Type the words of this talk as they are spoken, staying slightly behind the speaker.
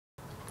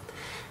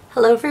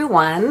Hello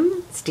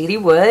everyone, it's Dee Dee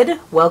Wood.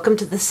 Welcome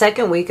to the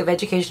second week of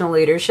Educational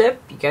Leadership.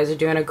 You guys are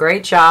doing a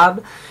great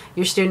job.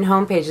 Your student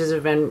home pages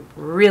have been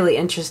really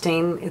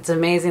interesting. It's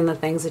amazing the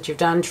things that you've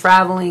done,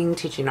 traveling,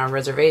 teaching on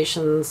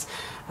reservations,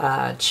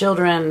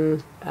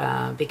 children,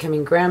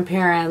 becoming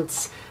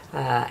grandparents,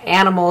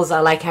 animals. I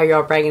like how you're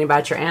all bragging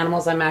about your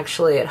animals. I'm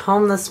actually at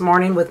home this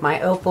morning with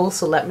my Opal,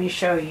 so let me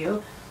show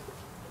you.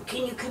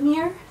 Can you come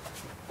here?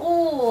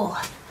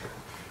 Oh,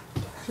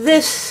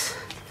 this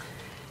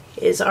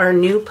is our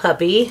new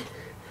puppy,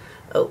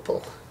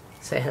 Opal.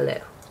 Say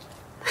hello.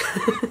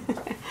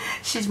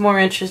 She's more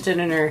interested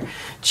in her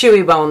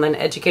chewy bone than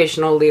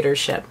educational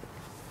leadership.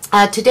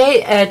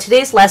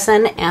 Today's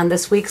lesson and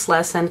this week's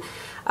lesson,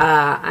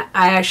 I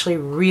actually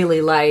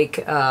really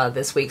like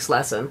this week's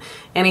lesson.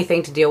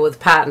 Anything to deal with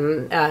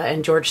Patton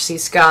and George C.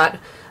 Scott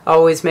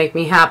always make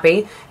me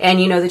happy.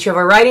 And you know that you have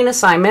a writing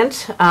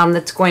assignment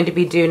that's going to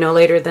be due no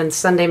later than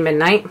Sunday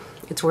midnight.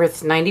 It's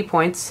worth 90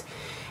 points.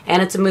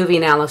 And it's a movie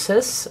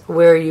analysis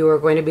where you are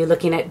going to be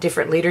looking at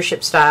different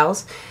leadership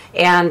styles.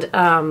 And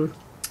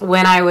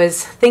when I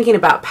was thinking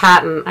about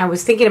Patton, I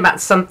was thinking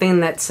about something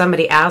that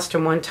somebody asked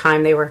him one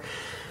time. They were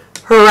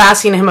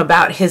harassing him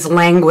about his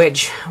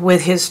language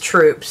with his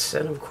troops.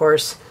 And of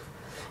course,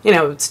 you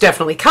know, it's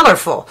definitely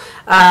colorful.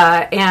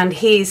 And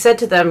he said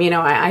to them, you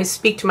know, I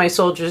speak to my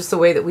soldiers the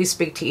way that we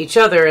speak to each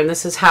other, and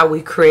this is how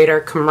we create our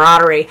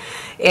camaraderie.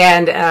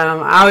 And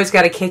I always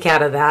got a kick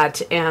out of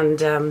that.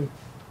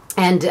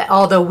 And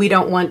although we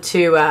don't want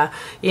to,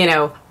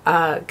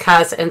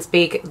 cuss and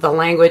speak the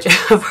language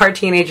of our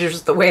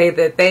teenagers the way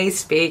that they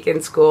speak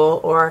in school,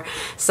 or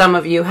some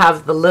of you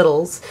have the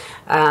littles,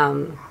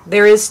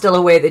 there is still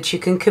a way that you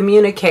can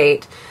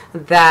communicate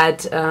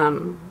that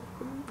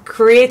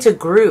creates a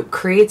group,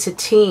 creates a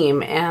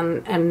team,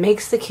 and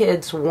makes the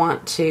kids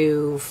want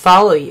to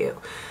follow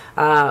you.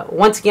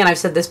 Once again, I've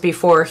said this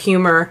before,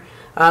 humor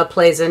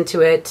plays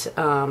into it.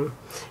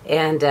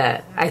 And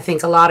I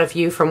think a lot of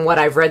you, from what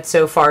I've read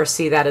so far,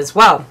 see that as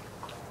well.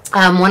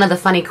 One of the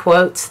funny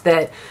quotes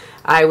that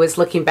I was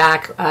looking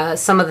back,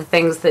 some of the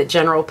things that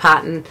General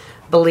Patton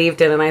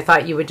believed in, and I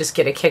thought you would just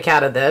get a kick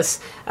out of this.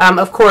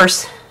 Of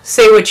course,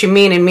 say what you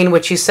mean and mean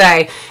what you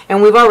say.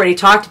 And we've already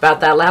talked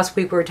about that. Last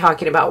week we were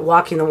talking about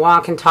walking the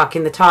walk and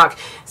talking the talk.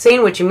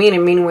 Saying what you mean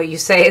and meaning what you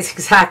say is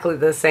exactly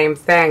the same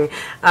thing.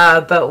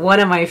 But one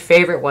of my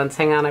favorite ones,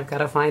 hang on, I've got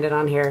to find it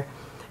on here.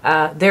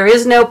 There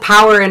is no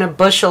power in a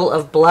bushel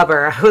of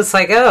blubber. I was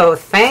like, oh,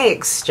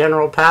 thanks,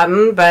 General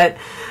Patton, but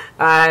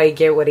I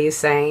get what he's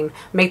saying.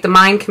 Make the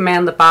mind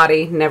command the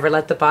body, never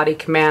let the body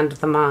command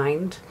the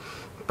mind.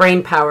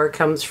 Brain power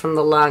comes from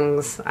the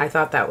lungs. I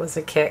thought that was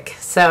a kick.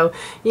 So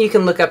you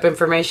can look up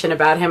information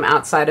about him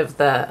outside of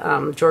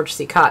the George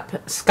C.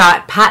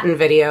 Scott Patton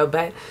video,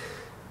 but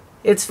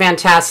it's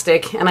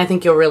fantastic, and I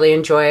think you'll really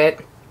enjoy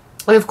it.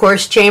 And of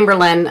course,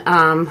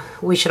 Chamberlain,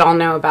 we should all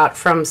know about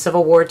from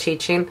Civil War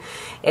teaching,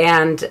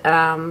 and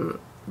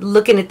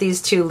looking at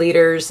these two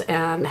leaders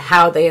and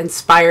how they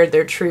inspired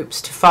their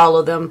troops to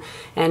follow them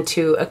and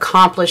to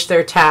accomplish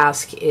their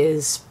task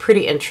is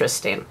pretty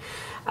interesting.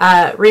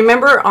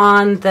 Remember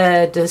on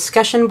the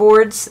discussion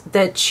boards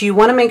that you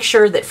want to make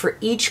sure that for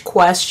each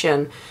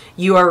question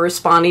you are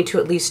responding to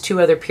at least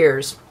two other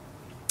peers.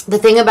 The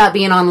thing about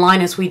being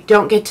online is we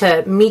don't get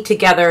to meet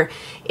together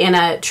in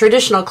a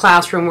traditional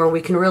classroom where we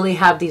can really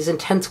have these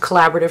intense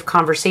collaborative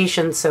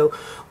conversations, so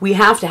we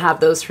have to have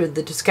those through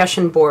the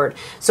discussion board.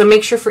 So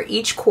make sure for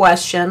each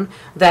question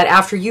that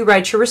after you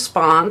write your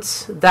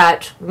response,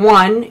 that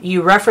one,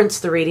 you reference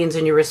the readings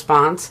in your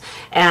response,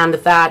 and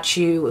that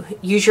you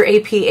use your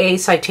APA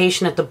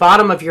citation at the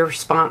bottom of your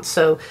response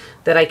so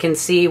that I can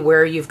see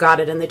where you've got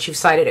it and that you've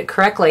cited it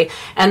correctly.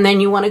 And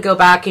then you want to go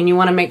back and you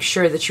want to make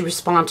sure that you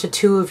respond to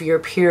two of your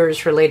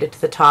peers related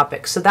to the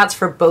topic. So that's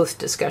for both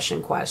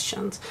discussion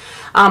questions.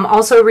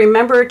 Also,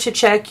 remember to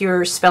check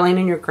your spelling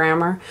and your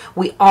grammar.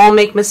 We all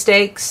make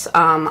mistakes.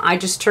 I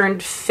just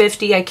turned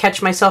 50. I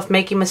catch myself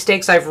making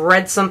mistakes. I've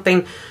read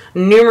something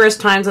numerous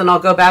times and I'll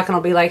go back and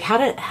I'll be like, how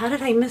did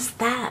I miss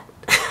that?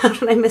 How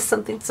did I miss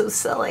something so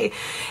silly?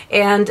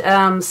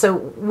 And so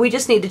we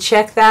just need to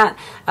check that.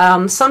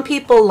 Some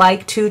people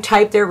like to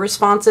type their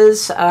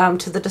responses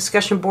to the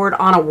discussion board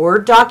on a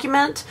Word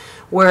document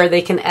where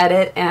they can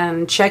edit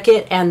and check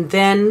it and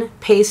then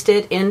paste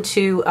it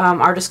into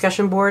our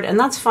discussion board, and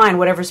that's fine,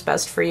 whatever's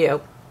best for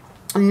you.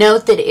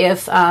 Note that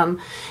if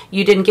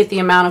you didn't get the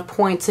amount of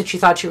points that you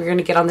thought you were going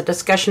to get on the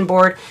discussion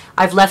board,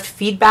 I've left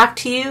feedback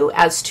to you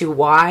as to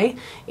why,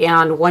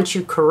 and once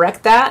you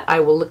correct that, I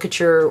will look at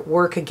your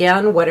work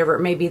again, whatever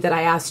it may be that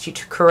I asked you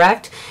to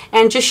correct,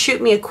 and just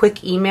shoot me a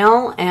quick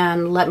email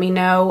and let me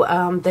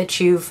know that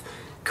you've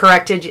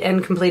corrected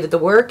and completed the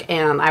work,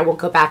 and I will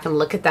go back and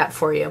look at that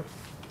for you.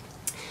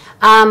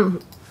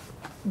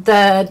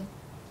 The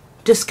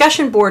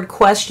discussion board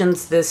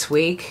questions this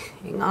week,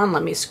 hang on,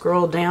 let me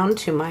scroll down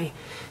to my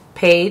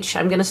page.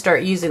 I'm going to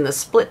start using the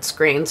split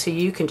screen so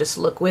you can just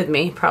look with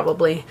me,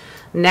 probably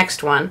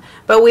next one.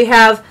 But we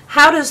have,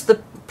 how does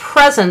the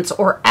presence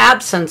or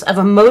absence of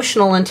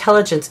emotional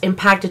intelligence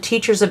impact a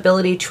teacher's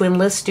ability to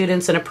enlist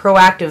students in a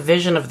proactive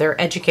vision of their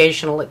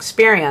educational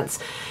experience?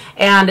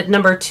 And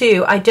number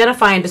 2,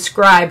 identify and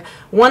describe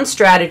one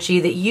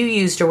strategy that you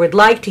used or would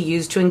like to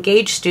use to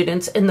engage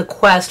students in the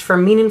quest for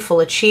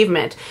meaningful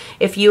achievement.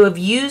 If you have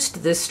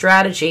used this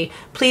strategy,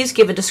 please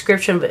give a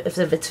description of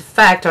its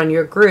effect on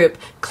your group.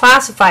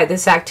 Classify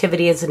this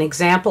activity as an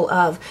example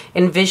of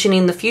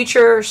envisioning the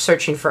future,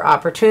 searching for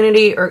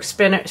opportunity, or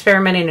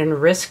experimenting in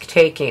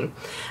risk-taking.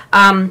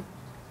 I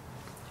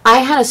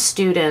had a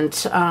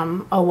student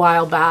a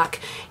while back,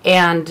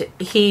 and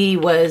he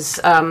was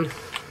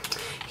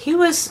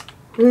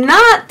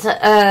not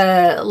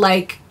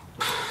like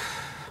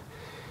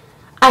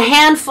a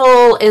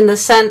handful in the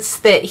sense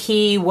that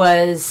he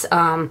was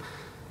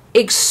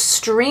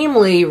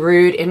extremely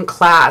rude in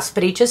class,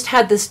 but he just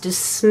had this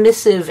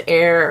dismissive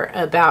air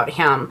about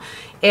him.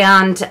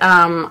 And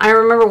I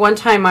remember one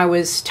time I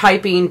was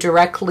typing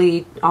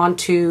directly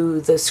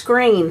onto the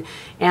screen,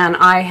 and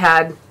I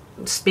had,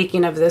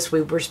 speaking of this,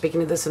 we were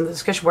speaking of this in the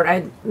discussion board,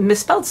 I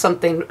misspelled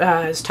something.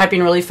 I was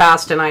typing really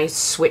fast, and I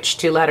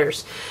switched 2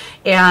 letters.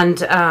 And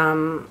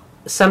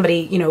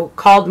somebody,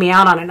 called me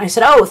out on it. And I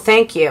said, "Oh,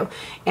 thank you."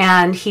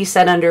 And he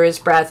said under his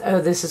breath, "Oh,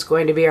 this is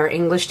going to be our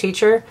English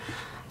teacher."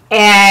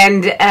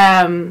 And,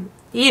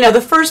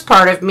 the first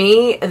part of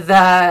me,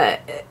 the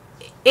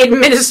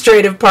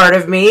administrative part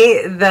of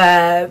me,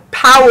 the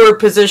power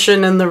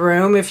position in the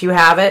room, if you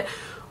have it,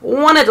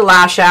 wanted to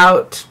lash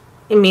out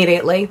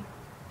immediately.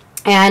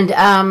 And,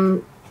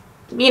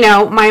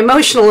 my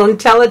emotional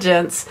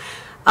intelligence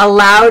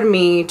allowed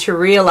me to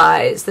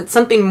realize that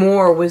something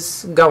more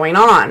was going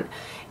on.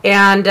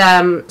 And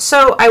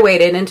so I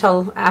waited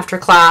until after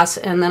class,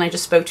 and then I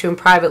just spoke to him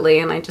privately,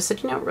 and I just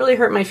said, it really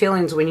hurt my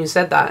feelings when you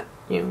said that.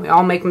 We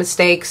all make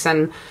mistakes,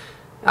 and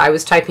I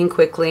was typing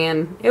quickly,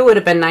 and it would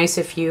have been nice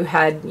if you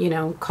had,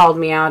 called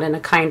me out in a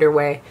kinder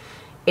way.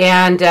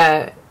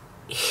 And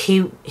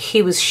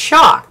he was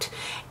shocked.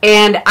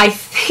 And I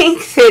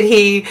think that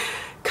he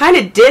kind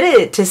of did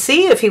it to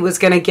see if he was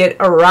going to get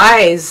a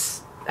rise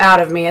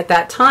out of me at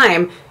that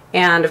time,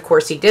 and of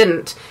course he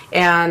didn't,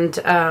 and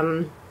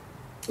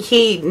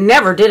he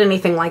never did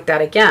anything like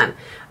that again.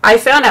 I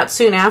found out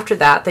soon after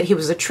that he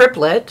was a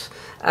triplet,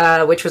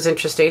 which was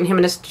interesting. Him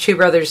and his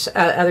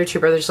other two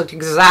brothers looked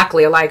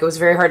exactly alike. It was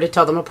very hard to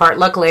tell them apart.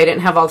 Luckily I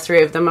didn't have all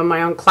 3 of them in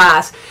my own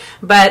class,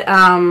 but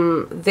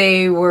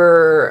they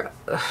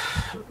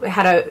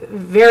had a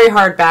very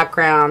hard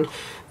background.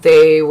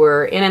 They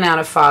were in and out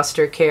of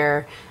foster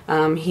care.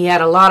 He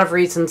had a lot of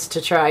reasons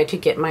to try to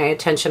get my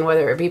attention,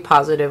 whether it be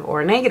positive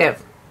or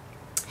negative.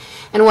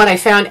 And what I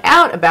found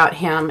out about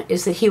him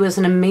is that he was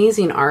an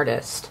amazing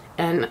artist,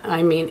 and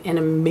I mean an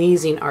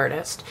amazing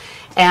artist.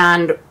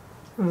 And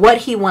what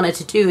he wanted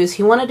to do is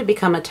he wanted to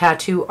become a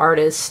tattoo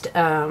artist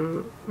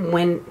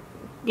when,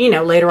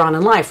 later on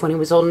in life, when he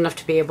was old enough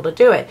to be able to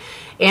do it.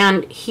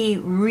 And he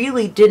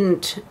really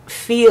didn't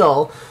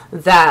feel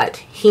that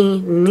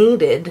he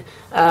needed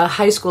a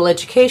high school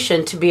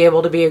education to be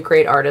able to be a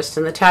great artist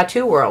in the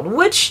tattoo world,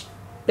 which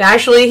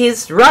actually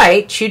he's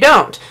right, you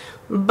don't.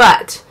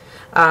 But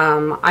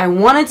I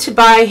wanted to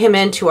buy him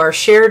into our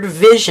shared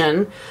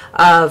vision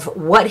of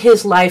what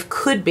his life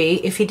could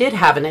be if he did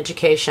have an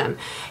education.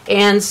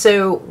 And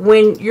so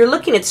when you're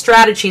looking at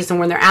strategies and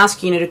when they're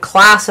asking you to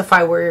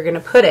classify where you're going to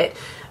put it,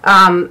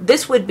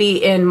 this would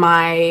be in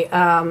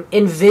my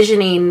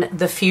envisioning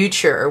the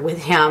future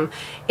with him.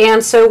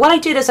 And so what I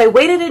did is I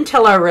waited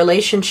until our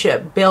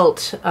relationship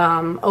built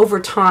over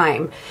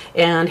time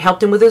and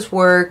helped him with his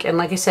work. And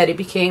like I said, he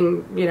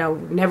became,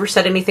 never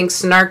said anything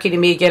snarky to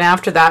me again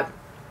after that.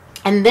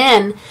 And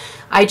then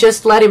I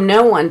just let him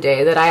know one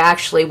day that I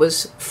actually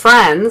was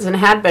friends and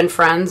had been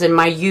friends in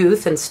my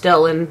youth and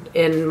still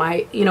in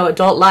my,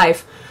 adult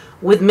life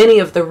with many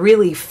of the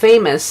really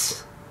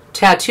famous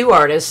tattoo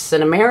artists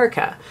in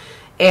America.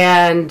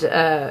 And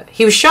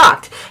he was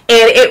shocked.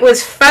 And it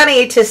was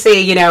funny to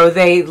see,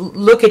 they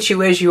look at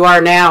you as you are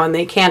now, and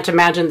they can't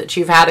imagine that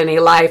you've had any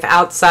life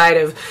outside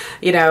of,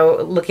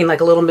 looking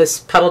like a little Miss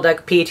Puddle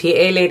Duck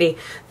PTA lady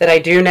that I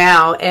do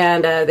now.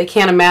 And they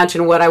can't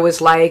imagine what I was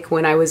like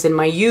when I was in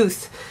my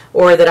youth,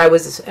 or that I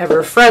was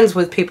ever friends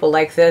with people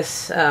like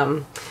this.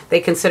 They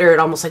consider it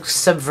almost like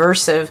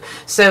subversive.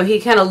 So he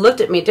kind of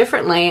looked at me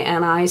differently,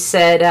 and I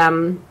said,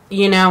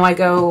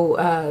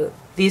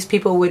 these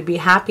people would be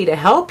happy to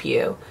help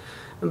you,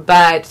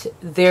 but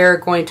they're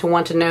going to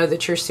want to know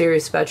that you're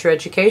serious about your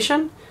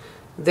education,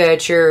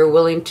 that you're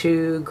willing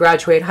to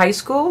graduate high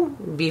school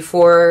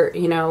before,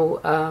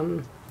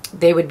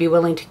 they would be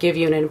willing to give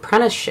you an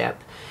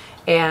apprenticeship.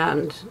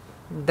 And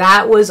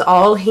that was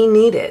all he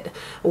needed.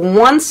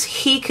 Once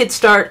he could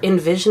start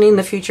envisioning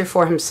the future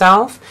for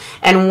himself,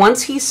 and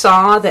once he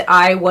saw that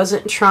I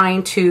wasn't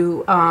trying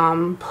to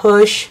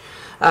push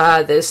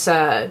this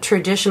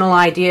traditional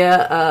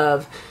idea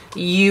of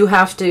you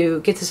have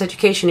to get this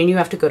education and you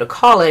have to go to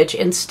college.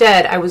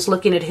 Instead, I was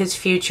looking at his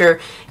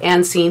future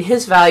and seeing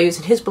his values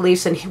and his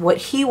beliefs and what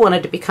he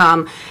wanted to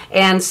become,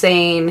 and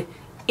saying,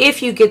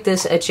 if you get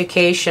this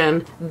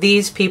education,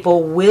 these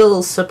people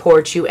will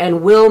support you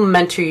and will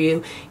mentor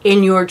you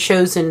in your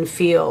chosen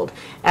field.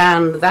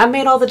 And that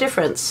made all the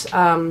difference.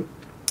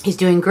 He's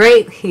doing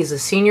great. He's a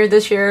senior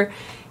this year.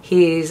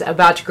 He's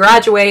about to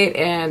graduate,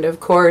 and of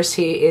course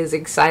he is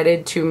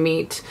excited to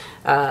meet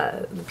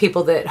the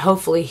people that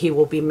hopefully he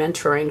will be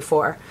mentoring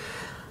for.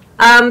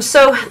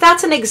 So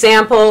that's an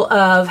example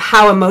of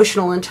how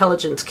emotional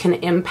intelligence can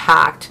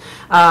impact.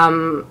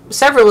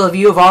 Several of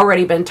you have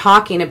already been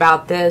talking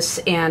about this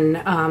in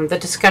the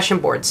discussion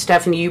board.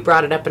 Stephanie, you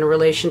brought it up in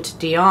relation to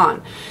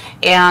Dion.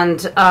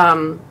 And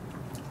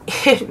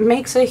it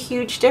makes a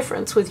huge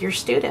difference with your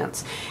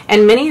students.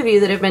 And many of you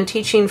that have been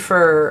teaching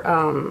for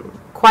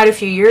quite a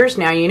few years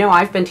now, you know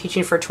I've been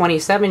teaching for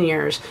 27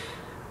 years.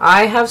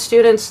 I have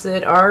students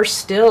that are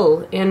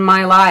still in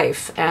my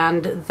life,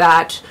 and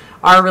that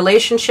our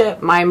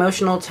relationship, my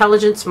emotional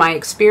intelligence, my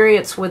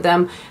experience with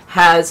them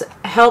has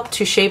helped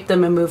to shape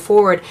them and move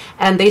forward,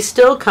 and they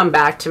still come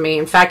back to me.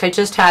 In fact, I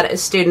just had a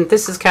student,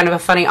 this is kind of a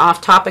funny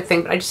off-topic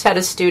thing, but I just had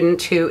a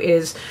student who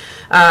is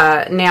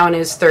now in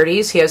his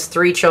 30s. He has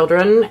 3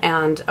 children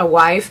and a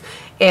wife,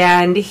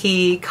 and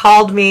he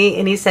called me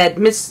and he said,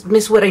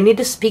 Miss Wood, I need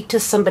to speak to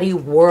somebody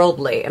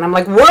worldly. And I'm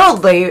like,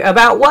 worldly?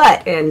 About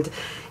what? And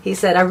he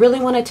said, I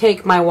really want to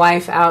take my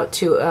wife out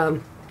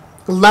to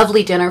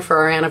lovely dinner for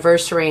our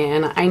anniversary,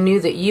 and I knew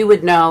that you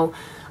would know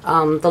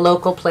the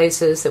local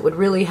places that would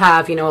really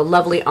have, you know, a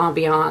lovely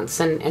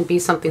ambiance and be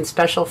something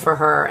special for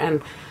her.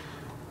 And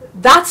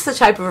that's the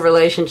type of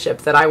relationship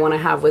that I want to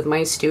have with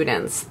my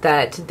students,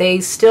 that they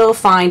still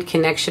find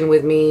connection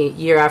with me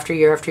year after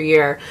year after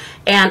year.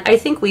 And I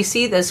think we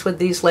see this with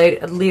these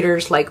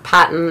leaders like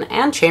Patton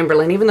and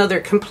Chamberlain, even though they're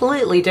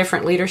completely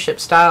different leadership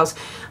styles,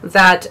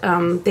 that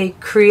they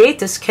created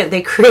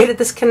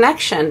this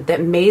connection that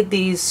made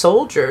these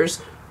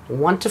soldiers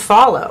want to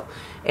follow.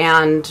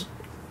 And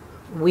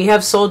we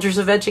have soldiers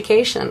of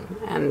education,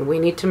 and we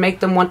need to make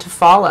them want to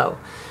follow.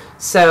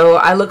 So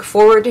I look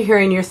forward to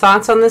hearing your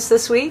thoughts on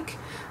this week.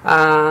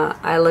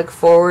 I look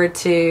forward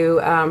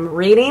to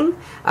reading.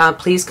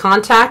 Please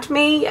contact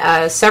me.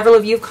 Several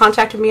of you have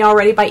contacted me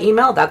already by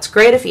email. That's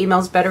great. If email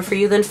is better for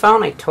you than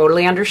phone, I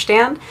totally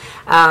understand.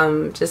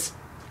 Just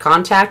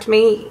contact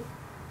me.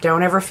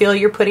 Don't ever feel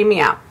you're putting me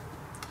out.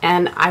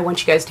 And I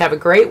want you guys to have a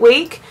great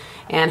week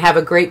and have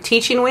a great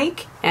teaching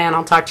week, and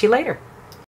I'll talk to you later.